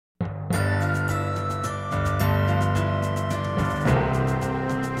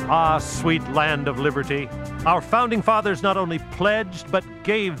Ah, sweet land of liberty. Our founding fathers not only pledged, but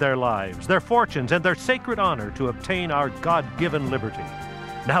gave their lives, their fortunes, and their sacred honor to obtain our God-given liberty.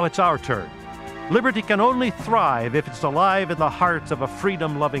 Now it's our turn. Liberty can only thrive if it's alive in the hearts of a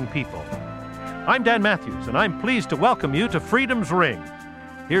freedom-loving people. I'm Dan Matthews, and I'm pleased to welcome you to Freedom's Ring.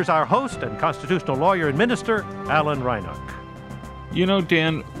 Here's our host and constitutional lawyer and minister, Alan Reinach. You know,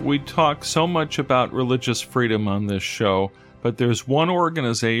 Dan, we talk so much about religious freedom on this show, but there's one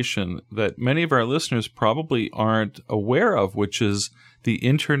organization that many of our listeners probably aren't aware of, which is the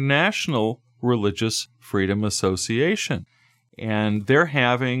International Religious Freedom Association. And they're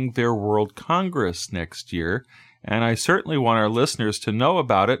having their World Congress next year. And I certainly want our listeners to know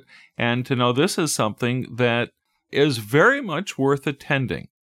about it and to know this is something that is very much worth attending.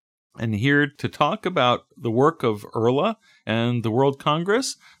 And here to talk about the work of IRLA and the World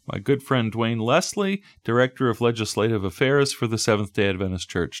Congress, my good friend Dwayne Leslie, Director of Legislative Affairs for the Seventh-day Adventist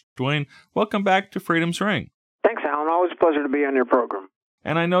Church. Dwayne, welcome back to Freedom's Ring. Thanks, Alan. Always a pleasure to be on your program.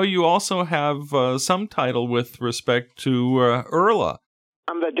 And I know you also have some title with respect to IRLA.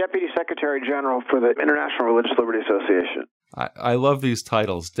 I'm the Deputy Secretary General for the International Religious Liberty Association. I love these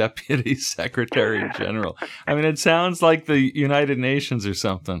titles, Deputy Secretary General. I mean, it sounds like the United Nations or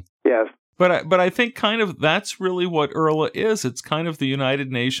something. Yes. But I think kind of that's really what IRLA is. It's kind of the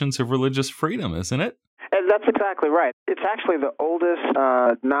United Nations of religious freedom, isn't it? And that's exactly right. It's actually the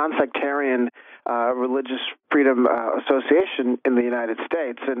oldest non-sectarian religious freedom association in the United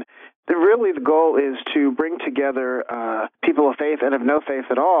States. And really the goal is to bring together people of faith and of no faith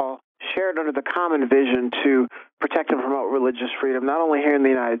at all, shared under the common vision to protect and promote religious freedom, not only here in the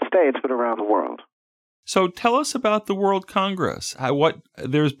United States, but around the world. So tell us about the World Congress.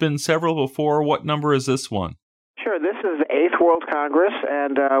 There's been several before. What number is this one? Sure. This is the 8th World Congress,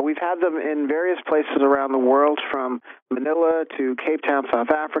 and we've had them in various places around the world, from Manila to Cape Town, South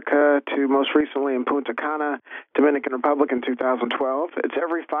Africa, to most recently in Punta Cana, Dominican Republic in 2012. It's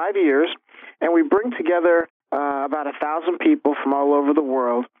every 5 years, and we bring together about 1,000 people from all over the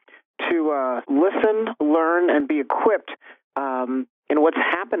world to listen, learn, and be equipped in what's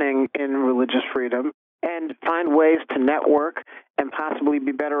happening in religious freedom, and find ways to network and possibly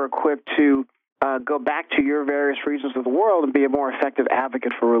be better equipped to go back to your various regions of the world and be a more effective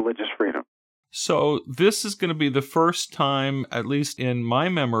advocate for religious freedom. So this is going to be the first time, at least in my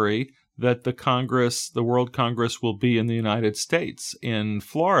memory, that the World Congress will be in the United States, in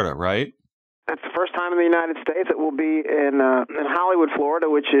Florida, right? That's the first time in the United States. It will be in Hollywood, Florida,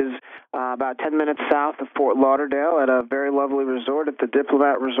 which is about 10 minutes south of Fort Lauderdale at a very lovely resort at the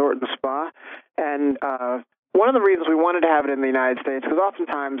Diplomat Resort and Spa. And one of the reasons we wanted to have it in the United States, because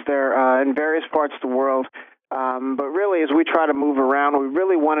oftentimes they're in various parts of the world, but really as we try to move around, we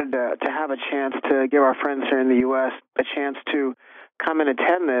really wanted to have a chance to give our friends here in the U.S. a chance to come and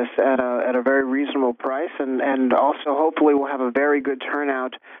attend this at a very reasonable price, and also hopefully we'll have a very good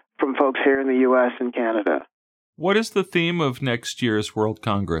turnout from folks here in the U.S. and Canada. What is the theme of next year's World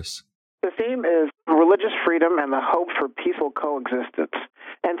Congress? The theme is religious freedom and the hope for peaceful coexistence.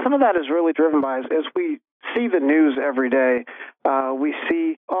 And some of that is really driven by, as we see the news every day, we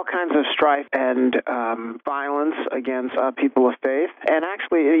see all kinds of strife and violence against people of faith, and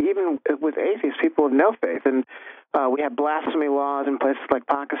actually even with atheists, people of no faith. And we have blasphemy laws in places like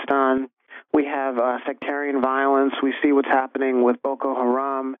Pakistan. We have sectarian violence. We see what's happening with Boko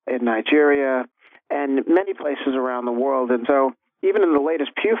Haram in Nigeria and many places around the world. And so even in the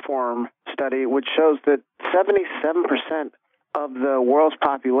latest Pew Forum study, which shows that 77% of the world's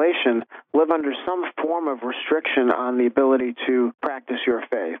population live under some form of restriction on the ability to practice your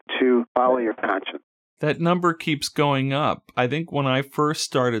faith, to follow your conscience. That number keeps going up. I think when I first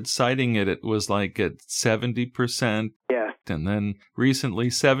started citing it, it was like at 70%. Yes. And then recently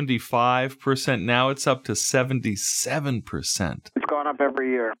 75%. Now it's up to 77%. It's gone up every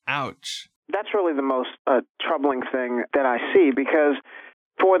year. Ouch. That's really the most troubling thing that I see, because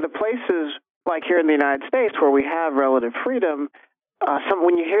for the places like here in the United States where we have relative freedom,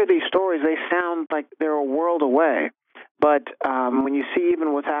 when you hear these stories, they sound like they're a world away. But when you see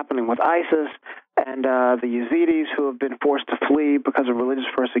even what's happening with ISIS and the Yazidis who have been forced to flee because of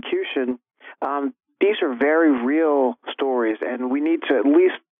religious persecution, these are very real stories, and we need to at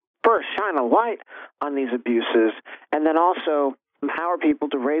least first shine a light on these abuses, and then also empower people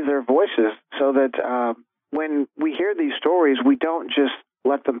to raise their voices so that when we hear these stories, we don't just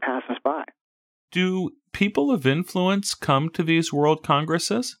let them pass us by. Do people of influence come to these World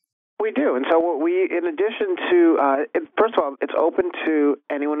Congresses? We do. And so what we, in addition to, first of all, it's open to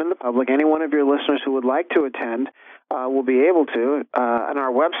anyone in the public, any one of your listeners who would like to attend. will be able to. On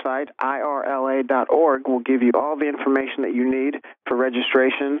our website, irla.org, will give you all the information that you need for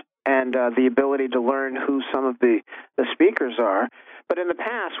registration and the ability to learn who some of the speakers are. But in the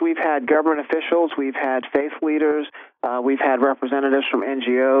past, we've had government officials, we've had faith leaders, we've had representatives from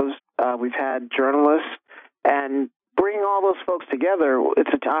NGOs, we've had journalists, and bringing all those folks together, it's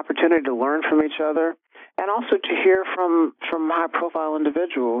an opportunity to learn from each other and also to hear from high-profile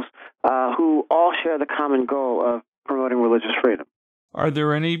individuals who all share the common goal of promoting religious freedom. Are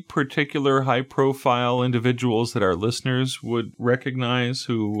there any particular high-profile individuals that our listeners would recognize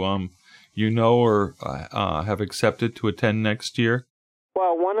who you know or have accepted to attend next year?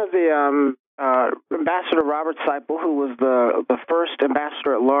 Well, one of the Ambassador Robert Seipel, who was the first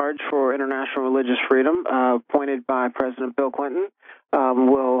ambassador at large for international religious freedom, appointed by President Bill Clinton,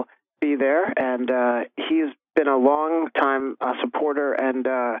 will be there, and he's been a long-time supporter and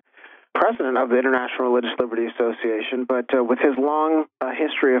president of the International Religious Liberty Association, but with his long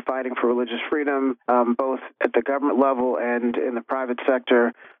history of fighting for religious freedom, both at the government level and in the private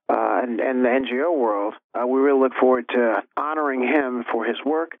sector and the NGO world, we really look forward to honoring him for his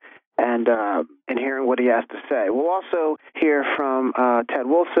work and hearing what he has to say. We'll also hear from Ted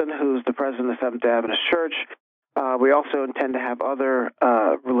Wilson, who's the president of the Seventh-day Adventist Church. We also intend to have other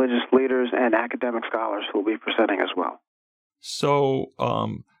religious leaders and academic scholars who will be presenting as well. So,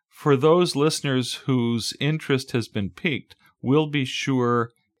 for those listeners whose interest has been piqued, we'll be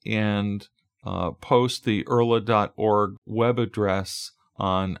sure and post the irla.org web address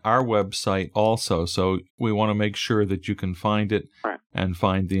on our website also. So we want to make sure that you can find it and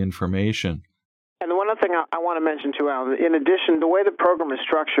find the information. And one other thing I want to mention too, Al, in addition, the way the program is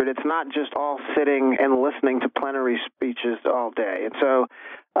structured, it's not just all sitting and listening to plenary speeches all day. And so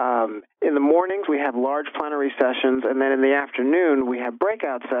in the mornings, we have large plenary sessions, and then in the afternoon, we have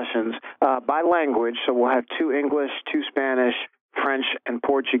breakout sessions by language. So we'll have 2 English, 2 Spanish, French, and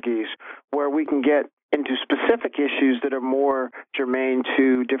Portuguese, where we can get into specific issues that are more germane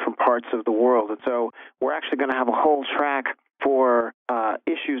to different parts of the world. And so we're actually going to have a whole track for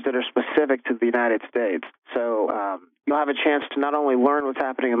issues that are specific to the United States. So you'll have a chance to not only learn what's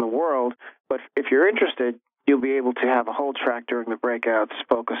happening in the world, but if you're interested, you'll be able to have a whole track during the breakouts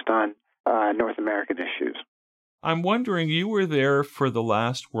focused on North American issues. I'm wondering, you were there for the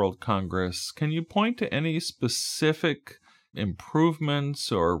last World Congress. Can you point to any specific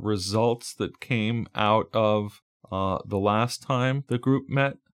improvements or results that came out of the last time the group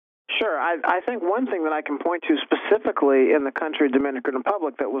met? Sure. I think one thing that I can point to specifically in the country of Dominican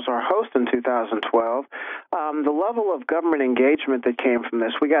Republic that was our host in 2012, the level of government engagement that came from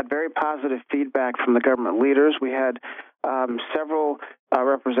this. We got very positive feedback from the government leaders. We had several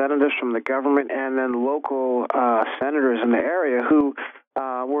representatives from the government and then local senators in the area who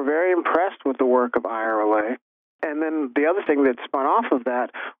were very impressed with the work of IRLA. And then the other thing that spun off of that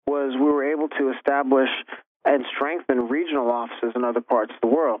was we were able to establish and strengthen regional offices in other parts of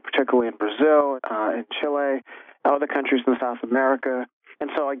the world, particularly in Brazil, in Chile, other countries in South America.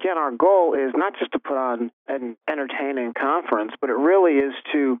 And so, again, our goal is not just to put on an entertaining conference, but it really is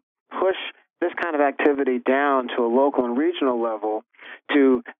to push this kind of activity down to a local and regional level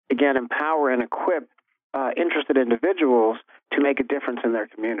to, again, empower and equip interested individuals to make a difference in their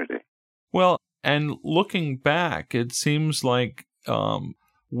community. Well, and looking back, it seems like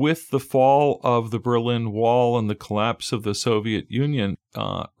with the fall of the Berlin Wall and the collapse of the Soviet Union,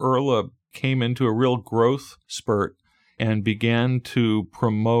 IRLA came into a real growth spurt and began to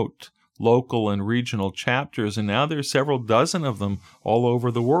promote local and regional chapters. And now there's several dozen of them all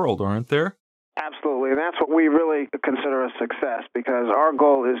over the world, aren't there? Absolutely. And that's what we really consider a success, because our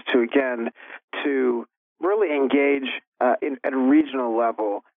goal is to, again, to really engage at a regional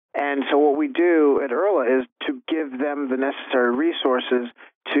level. And so what we do at IRLA is to give them the necessary resources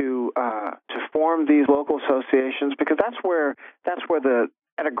to form these local associations, because that's where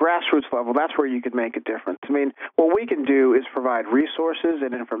at a grassroots level, that's where you could make a difference. I mean, what we can do is provide resources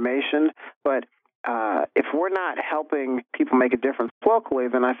and information, but if we're not helping people make a difference locally,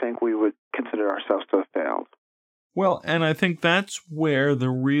 then I think we would consider ourselves to have failed. Well, and I think that's where the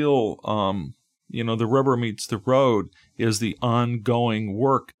real the rubber meets the road, is the ongoing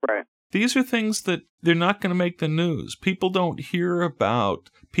work. Right. These are things that they're not going to make the news. People don't hear about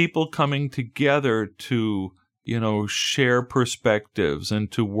people coming together to, share perspectives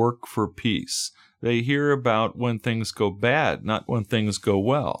and to work for peace. They hear about when things go bad, not when things go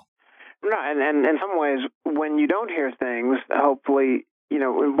well. Right, and in some ways, when you don't hear things, hopefully,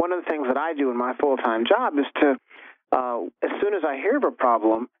 one of the things that I do in my full-time job is to, as soon as I hear of a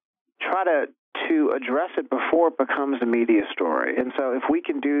problem, try to address it before it becomes a media story. And so if we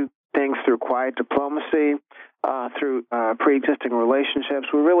can do things through quiet diplomacy, through pre-existing relationships,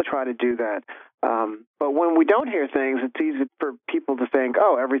 we really try to do that. But when we don't hear things, it's easy for people to think,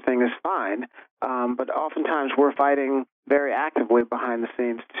 oh, everything is fine. But oftentimes we're fighting very actively behind the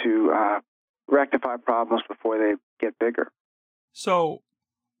scenes to rectify problems before they get bigger. So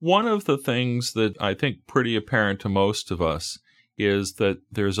one of the things that I think pretty apparent to most of us is that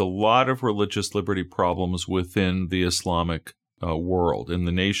there's a lot of religious liberty problems within the Islamic world, in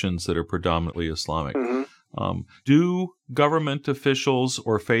the nations that are predominantly Islamic. Mm-hmm. Do government officials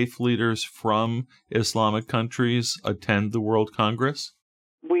or faith leaders from Islamic countries attend the World Congress?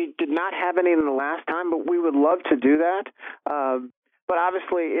 We did not have any in the last time, but we would love to do that. But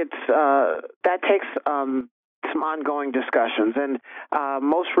obviously, that takes some ongoing discussions. And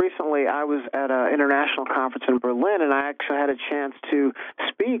most recently, I was at an international conference in Berlin, and I actually had a chance to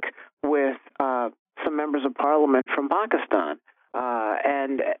speak with some members of parliament from Pakistan.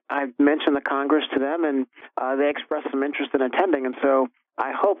 And I mentioned the Congress to them, and they expressed some interest in attending. And so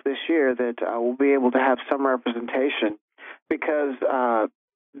I hope this year that we'll be able to have some representation, because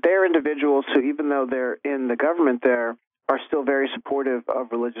they're individuals who, even though they're in the government there, are still very supportive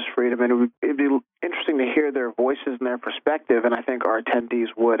of religious freedom. And it'd be interesting to hear their voices and their perspective, and I think our attendees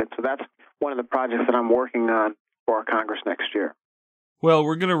would. And so that's one of the projects that I'm working on for our Congress next year. Well,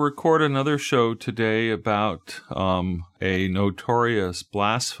 we're going to record another show today about a notorious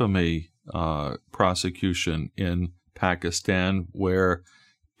blasphemy prosecution in Pakistan, where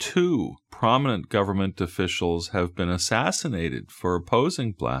 2 prominent government officials have been assassinated for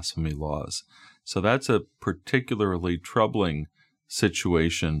opposing blasphemy laws. So that's a particularly troubling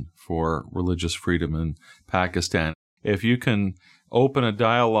situation for religious freedom in Pakistan. If you can open a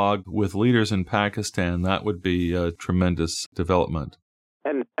dialogue with leaders in Pakistan, that would be a tremendous development.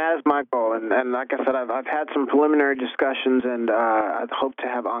 And that is my goal. And like I said, I've had some preliminary discussions, and I hope to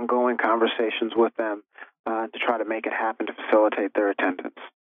have ongoing conversations with them to try to make it happen, to facilitate their attendance.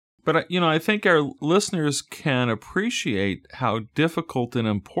 But, I think our listeners can appreciate how difficult and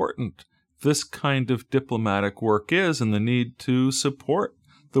important this kind of diplomatic work is, and the need to support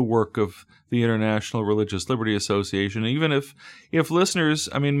the work of the International Religious Liberty Association. Even if listeners,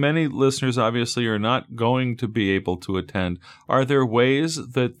 many listeners obviously are not going to be able to attend, are there ways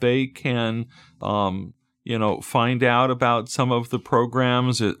that they can, find out about some of the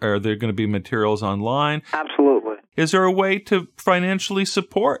programs? Are there going to be materials online? Absolutely. Is there a way to financially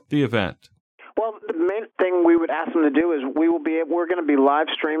support the event? Well, the main thing we would ask them to do is we're going to be live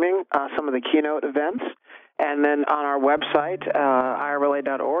streaming some of the keynote events, and then on our website,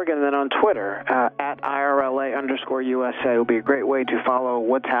 IRLA.org, and then on Twitter, at IRLA_USA will be a great way to follow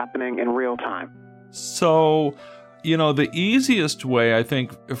what's happening in real time. So, the easiest way, I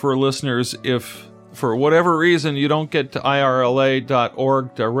think, for listeners, if for whatever reason you don't get to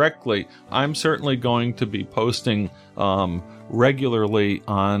IRLA.org directly, I'm certainly going to be posting regularly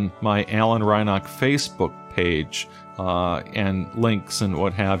on my Alan Reinach Facebook page and links and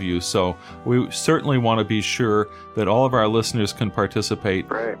what have you. So we certainly want to be sure that all of our listeners can participate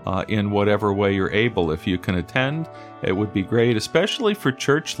in whatever way you're able. If you can attend, it would be great, especially for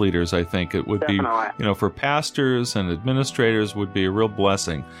church leaders. I think it would Definitely. be, for pastors and administrators, would be a real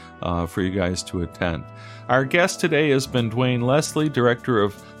blessing for you guys to attend. Our guest today has been Dwayne Leslie, Director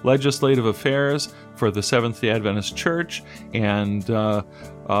of Legislative Affairs for the Seventh-day Adventist Church. And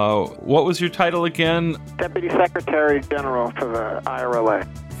what was your title again? Deputy Secretary General for the IRLA.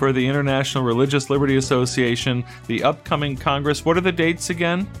 For the International Religious Liberty Association, the upcoming Congress. What are the dates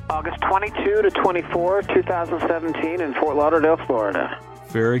again? August 22 to 24, 2017 in Fort Lauderdale, Florida.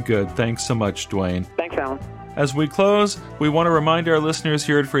 Very good. Thanks so much, Dwayne. Thanks, Alan. As we close, we want to remind our listeners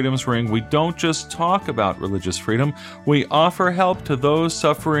here at Freedom's Ring, we don't just talk about religious freedom, we offer help to those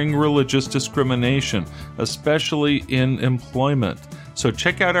suffering religious discrimination, especially in employment. So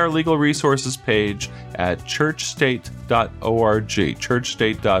check out our legal resources page at churchstate.org,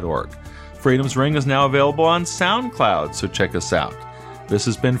 churchstate.org. Freedom's Ring is now available on SoundCloud, so check us out. This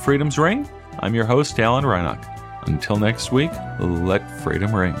has been Freedom's Ring. I'm your host, Alan Reinach. Until next week, let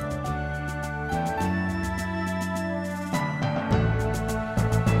freedom ring.